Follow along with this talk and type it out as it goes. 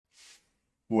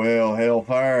Well,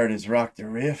 Hellfire, it is Rock the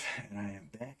Riff, and I am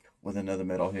back with another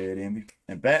Metalhead Envy,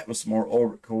 and back with some more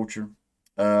Orbit Culture.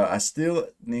 I still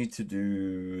need to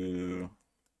do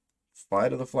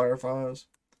Fight of the Fireflies.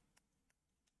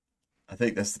 I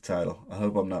think that's the title. I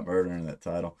hope I'm not murdering that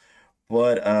title.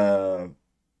 But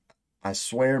I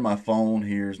swear my phone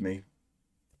hears me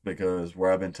because where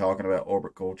I've been talking about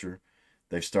Orbit Culture,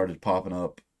 they've started popping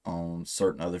up on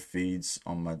certain other feeds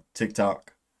on my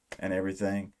TikTok and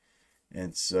everything.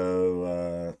 And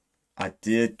so I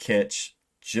did catch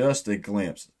just a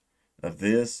glimpse of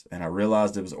this, and I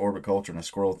realized it was Orbit Culture, and I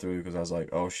scrolled through because I was like,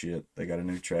 oh shit, they got a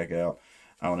new track out.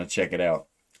 I want to check it out.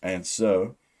 And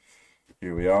so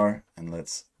here we are, and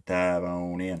let's dive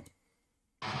on in.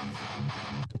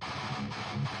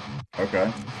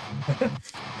 Okay.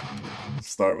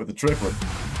 Start with the triplet.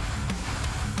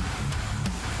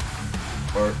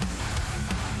 Or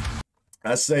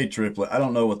I say triplet. I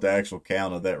don't know what the actual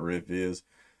count of that riff is,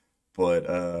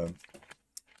 but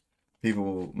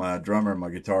people, my drummer and my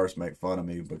guitarist make fun of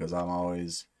me because I'm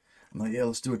like, yeah,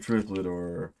 let's do a triplet,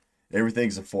 or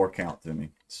everything's a 4 count to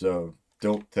me. So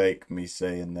don't take me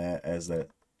saying that as that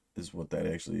is what that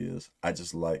actually is. I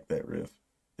just like that riff.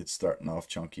 It's starting off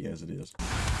chunky as it is.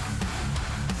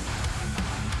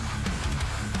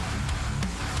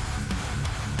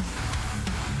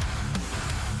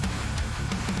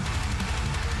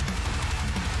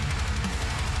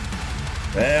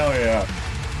 Hell yeah.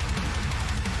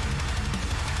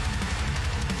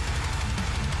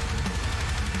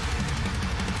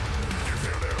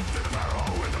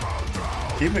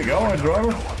 Keep it going,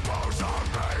 drummer.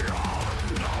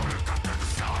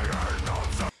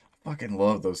 Fucking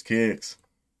love those kicks.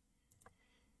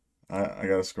 I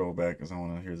gotta scroll back because I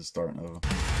want to hear the starting over.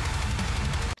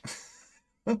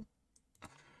 I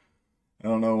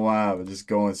don't know why, but just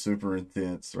going super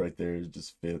intense right there, it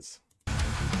just fits.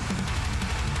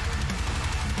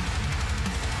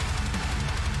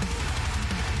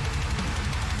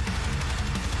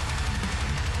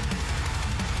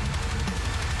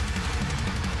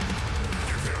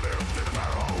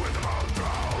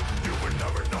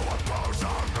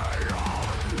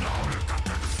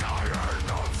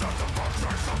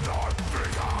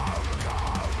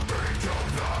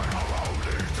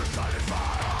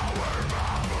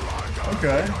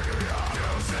 Okay.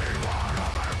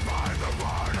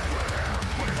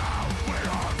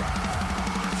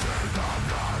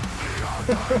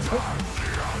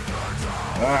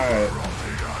 Alright.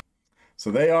 So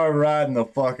they are riding the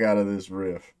fuck out of this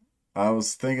riff. I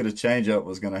was thinking a change up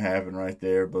was going to happen right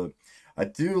there, but I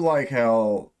do like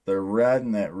how they're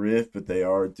riding that riff, but they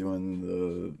are doing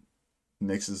the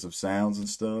mixes of sounds and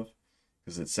stuff.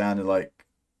 Because it sounded like,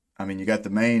 I mean, you got the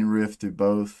main riff through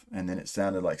both, and then it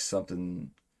sounded like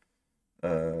something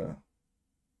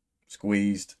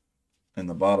squeezed in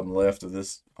the bottom left of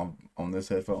this on this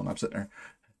headphone. I'm sitting there.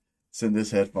 It's in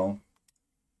this headphone.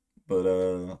 But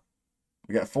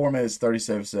we got 4 minutes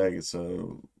 37 seconds,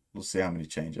 so we'll see how many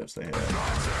change ups they have.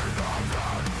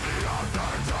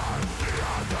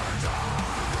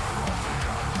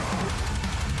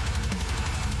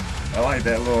 I like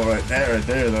that little right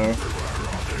there though.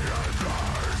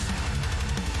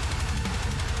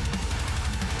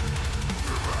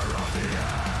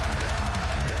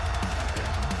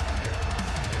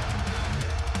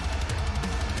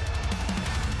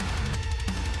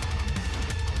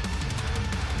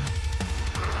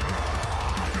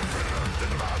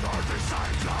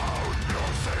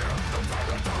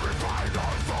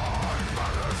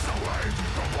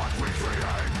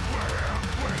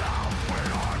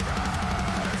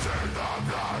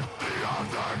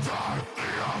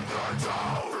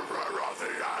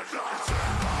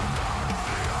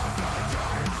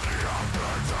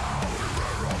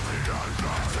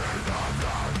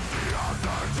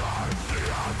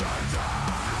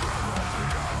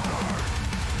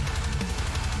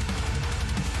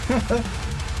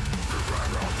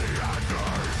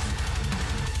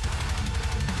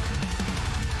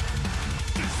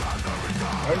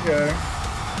 Okay.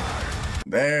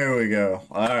 There we go.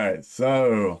 Alright,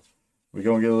 so we're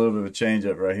going to get a little bit of a change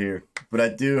up right here. But I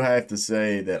do have to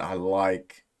say that I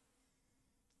like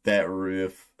that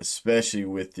riff, especially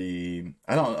with the,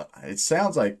 I don't know, it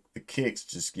sounds like the kicks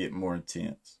just get more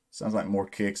intense. Sounds like more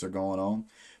kicks are going on.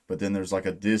 But then there's like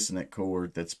a dissonant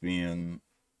chord that's being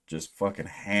just fucking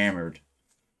hammered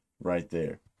right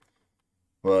there.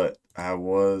 But I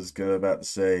was about to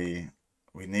say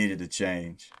we needed to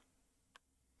change.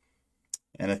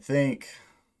 And I think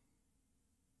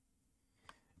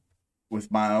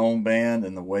with my own band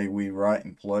and the way we write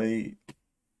and play,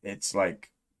 it's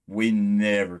like we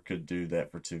never could do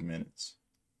that for 2 minutes.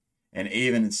 And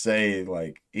even say,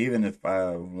 like, even if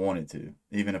I wanted to,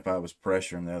 even if I was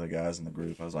pressuring the other guys in the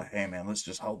group, I was like, hey man, let's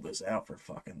just hold this out for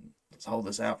let's hold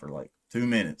this out for like 2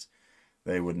 minutes.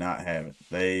 They would not have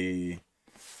it.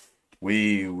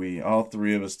 We all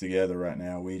three of us together right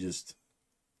now,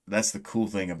 that's the cool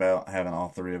thing about having all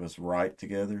three of us write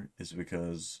together, is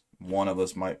because one of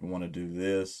us might want to do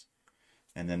this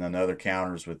and then another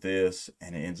counters with this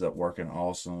and it ends up working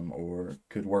awesome, or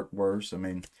could work worse. I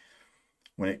mean,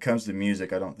 when it comes to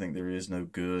music, I don't think there is no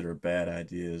good or bad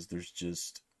ideas. There's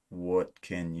just where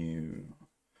can you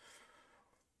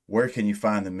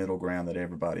find the middle ground that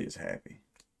everybody is happy,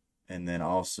 and then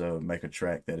also make a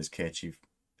track that is catchy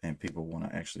and people want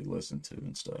to actually listen to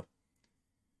and stuff.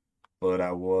 But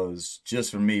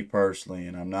just for me personally,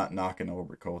 and I'm not knocking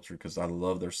Orbit Culture because I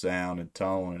love their sound and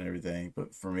tone and everything,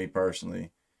 but for me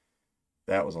personally,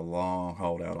 that was a long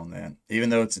holdout on that. Even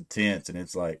though it's intense and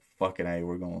it's like, fucking hey,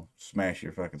 we're gonna smash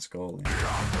your fucking skull in.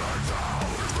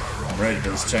 I'm ready for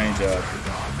this change up.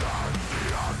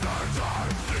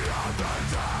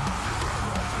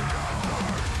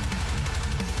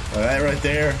 That right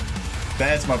there,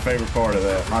 that's my favorite part of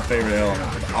that. My favorite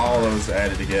element with all those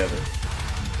added together.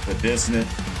 The dissonant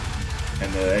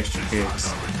and the extra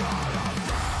kicks.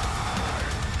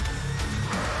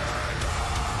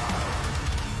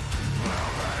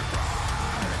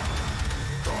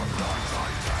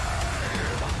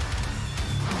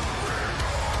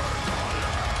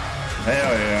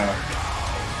 Hell yeah.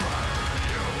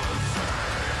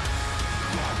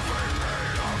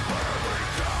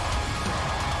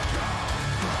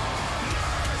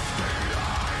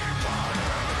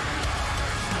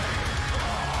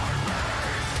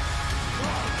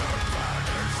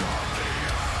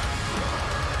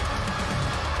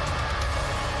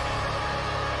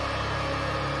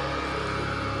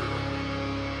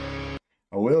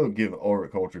 I will give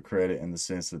Orbit Culture credit in the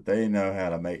sense that they know how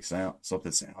to make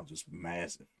something sound just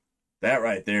massive. That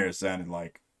right there sounded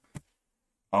like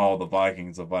all the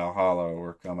Vikings of Valhalla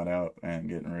were coming out and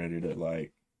getting ready to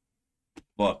like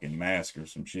fucking massacre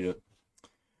some shit.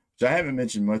 Which I haven't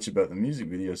mentioned much about the music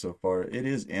video so far. It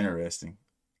is interesting.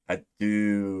 I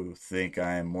do think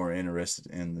I am more interested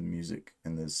in the music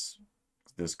in this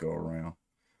go around.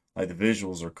 Like the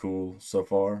visuals are cool so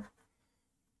far,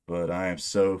 but I am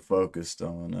so focused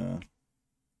on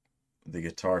the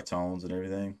guitar tones and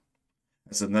everything.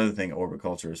 That's another thing Orbit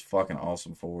Culture is fucking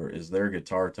awesome for, is their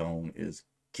guitar tone is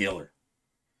killer.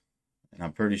 And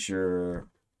I'm pretty sure,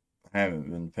 I haven't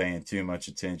been paying too much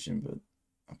attention, but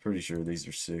I'm pretty sure these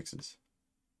are sixes.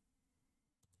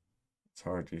 It's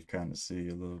hard to kind of see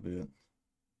a little bit.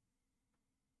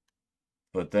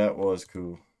 But that was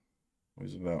cool. It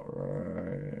was about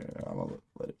right. I'm gonna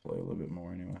let it play a little bit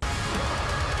more anyway.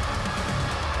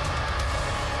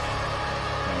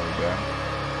 There we go.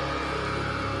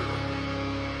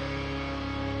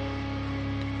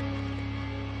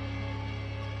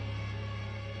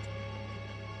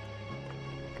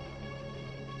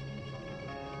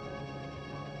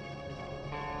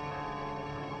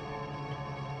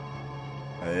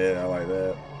 Yeah, I like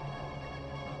that.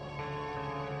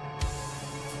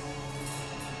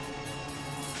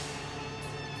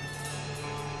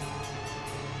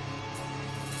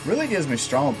 Really gives me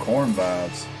strong Korn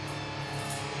vibes.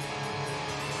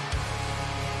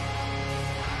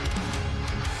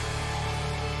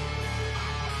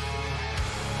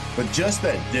 But just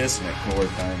that dissonant chord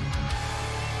thing.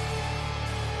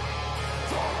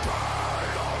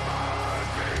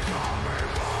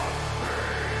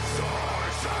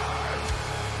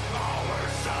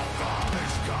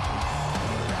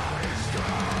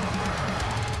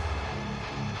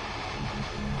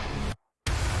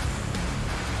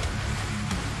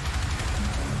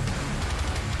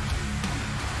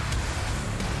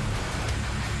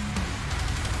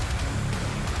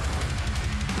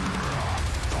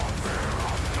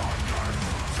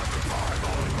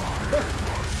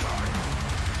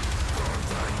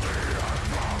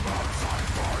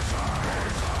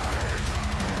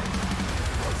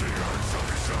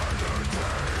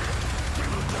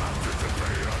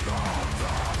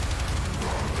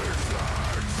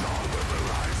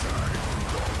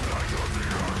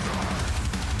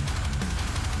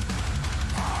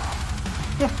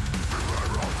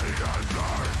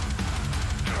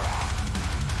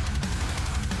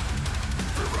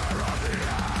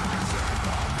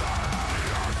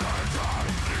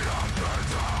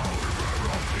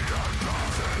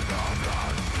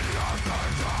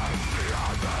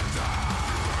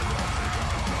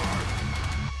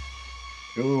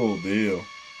 Cool deal.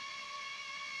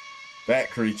 That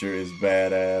creature is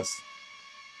badass.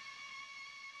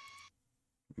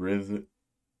 Rivet.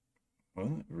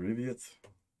 What? Rivieth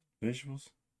visuals?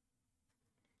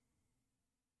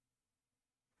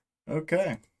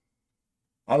 Okay.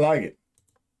 I like it.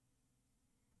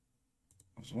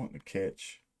 I was wanting to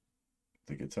catch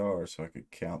the guitar so I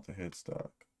could count the headstock.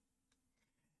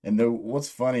 And what's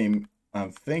funny,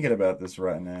 I'm thinking about this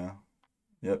right now.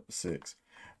 Yep, 6.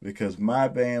 Because my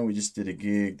band, we just did a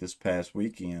gig this past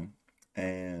weekend,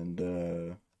 and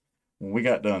when we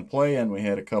got done playing, we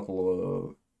had a couple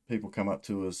of people come up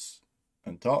to us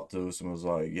and talk to us and was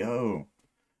like, "Yo,"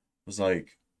 was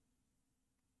like,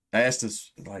 asked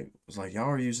us like, was like, "Y'all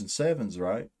are using sevens,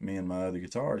 right?" Me and my other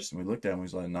guitarist, and we looked at him. We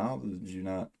was like, "No, did you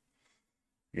not?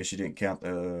 I guess you didn't count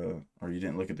the, or you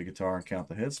didn't look at the guitar and count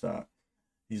the headstock."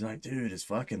 He's like, "Dude, it's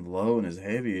fucking low and as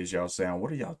heavy as y'all sound.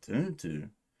 What are y'all tuned to?"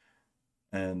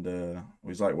 And we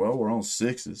was like, "Well, we're on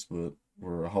sixes, but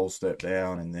we're a whole step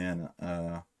down." And then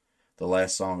the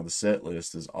last song of the set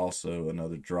list is also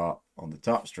another drop on the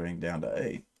top string down to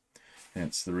A.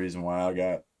 Hence the reason why I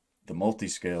got the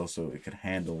multi-scale so it could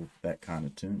handle that kind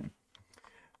of tuning.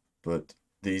 But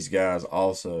these guys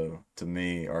also, to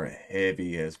me, are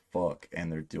heavy as fuck, and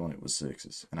they're doing it with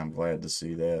sixes. And I'm glad to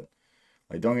see that.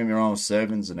 Like, don't get me wrong,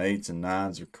 sevens and eights and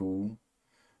nines are cool.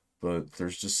 But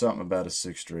there's just something about a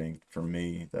six string for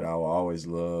me that I will always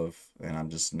love. And I'm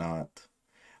just not,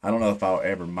 I don't know if I'll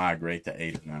ever migrate to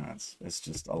eight or nines. It's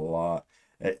just a lot.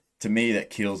 To me, that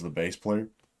kills the bass player.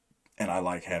 And I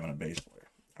like having a bass player.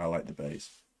 I like the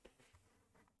bass.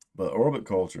 But Orbit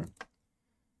Culture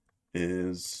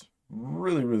is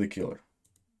really, really killer.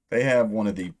 They have one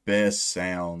of the best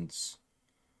sounds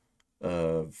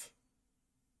of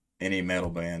any metal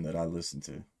band that I listen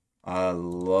to. I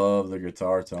love the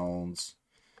guitar tones.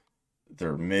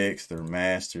 They're mixed, they're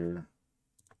mastered.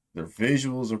 Their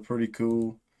visuals are pretty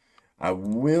cool. I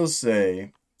will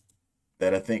say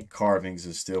that I think Carvings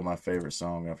is still my favorite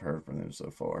song I've heard from them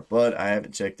so far. But I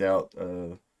haven't checked out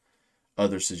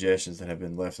other suggestions that have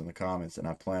been left in the comments, and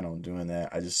I plan on doing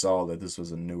that. I just saw that this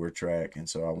was a newer track, and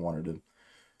so I wanted to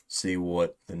see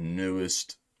what the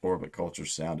newest Orbit Culture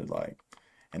sounded like.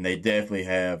 And they definitely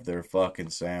have their fucking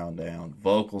sound down.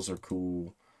 Vocals are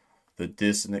cool. The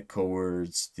dissonant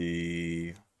chords,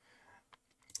 I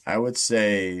would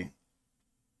say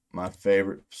my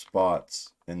favorite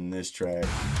spots in this track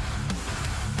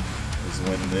is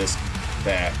when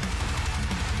that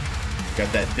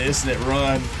got that dissonant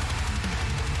run,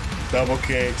 double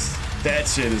kicks. That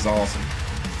shit is awesome.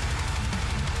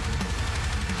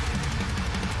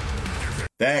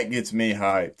 That gets me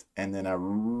hyped. And then I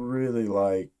really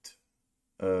liked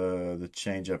the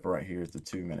change up right here at the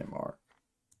 2-minute mark.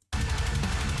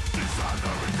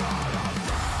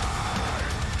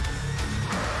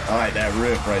 I like that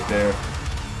riff right there.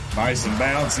 Nice and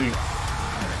bouncy.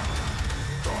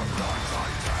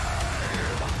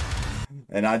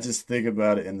 And I just think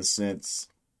about it in the sense,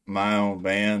 my own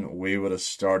band, we would have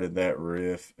started that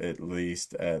riff at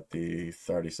least at the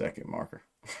 30-second marker.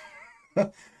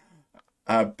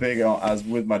 I was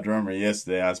with my drummer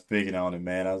yesterday. I was picking on him,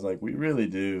 man. I was like, we really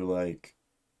do, like,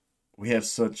 we have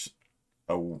such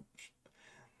a,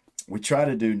 we try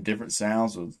to do different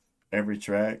sounds with every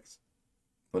track,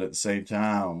 but at the same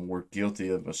time, we're guilty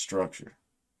of a structure.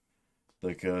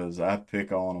 Because I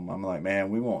pick on them. I'm like, man,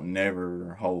 we won't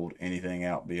never hold anything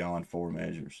out beyond 4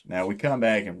 measures. Now, we come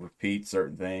back and repeat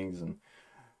certain things, and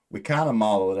we kind of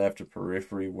model it after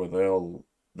Periphery, where they'll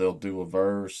do a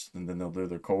verse, and then they'll do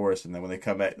their chorus, and then when they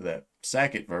come back to that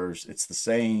second verse, it's the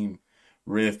same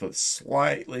riff, but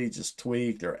slightly just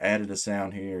tweaked or added a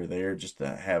sound here or there just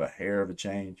to have a hair of a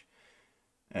change.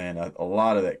 And a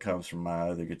lot of that comes from my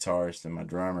other guitarist and my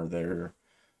drummer.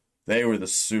 They were the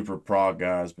super prog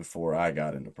guys before I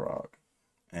got into prog.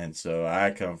 And so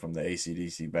I come from the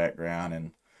AC/DC background,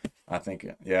 and I think,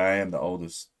 yeah, I am the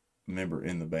oldest member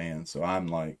in the band. So I'm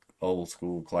like old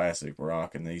school classic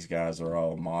rock, and these guys are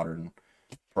all modern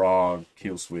prog,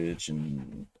 kill switch,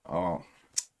 and all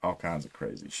kinds of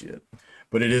crazy shit.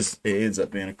 But it ends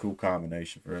up being a cool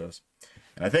combination for us.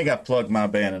 And I think I plugged my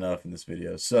band enough in this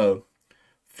video. So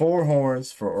 4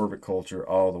 horns for Orbit Culture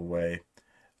all the way.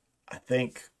 I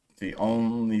think the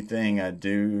only thing I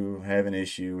do have an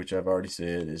issue, which I've already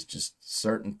said, is just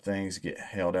certain things get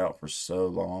held out for so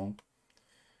long.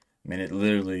 I mean, it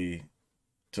literally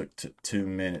took 2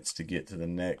 minutes to get to the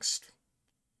next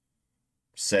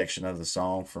section of the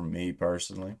song for me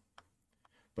personally.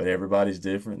 But everybody's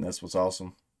different, and that's what's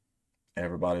awesome.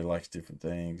 Everybody likes different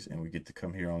things, and we get to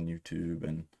come here on YouTube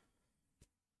and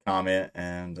comment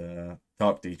and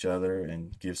talk to each other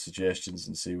and give suggestions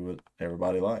and see what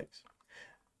everybody likes.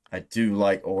 I do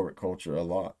like Orbit Culture a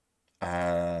lot.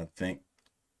 I think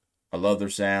I love their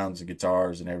sounds and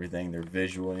guitars and everything. They're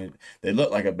visual. They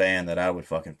look like a band that I would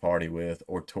fucking party with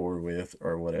or tour with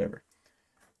or whatever.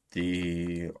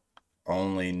 The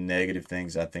only negative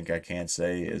things I think I can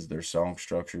say is their song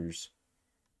structures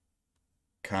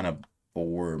kind of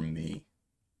bore me.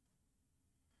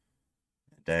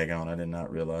 Daggone, I did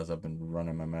not realize I've been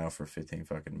running my mouth for 15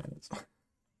 fucking minutes.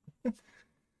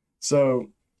 So,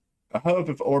 I hope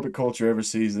if Orbit Culture ever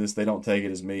sees this, they don't take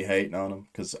it as me hating on them,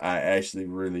 because I actually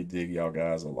really dig y'all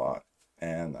guys a lot.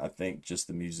 And I think just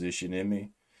the musician in me,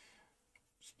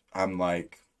 I'm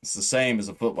like, it's the same as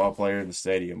a football player in the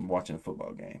stadium watching a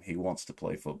football game. He wants to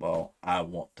play football. I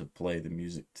want to play the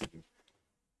music too.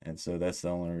 And so that's the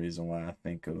only reason why I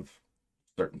think of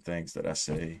certain things that I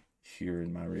say here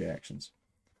in my reactions.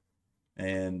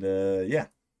 And yeah.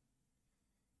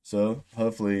 So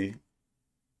hopefully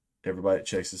everybody that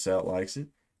checks this out likes it.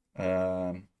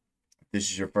 If this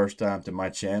is your first time to my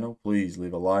channel, please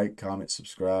leave a like, comment,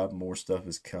 subscribe. More stuff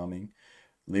is coming.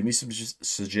 Leave me some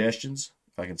suggestions,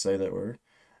 if I can say that word.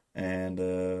 And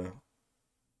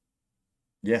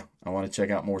yeah, I want to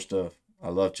check out more stuff. I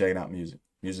love checking out music.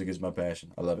 Music is my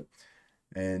passion. I love it.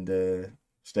 And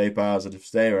stay positive,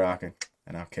 stay rocking,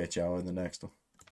 and I'll catch y'all in the next one.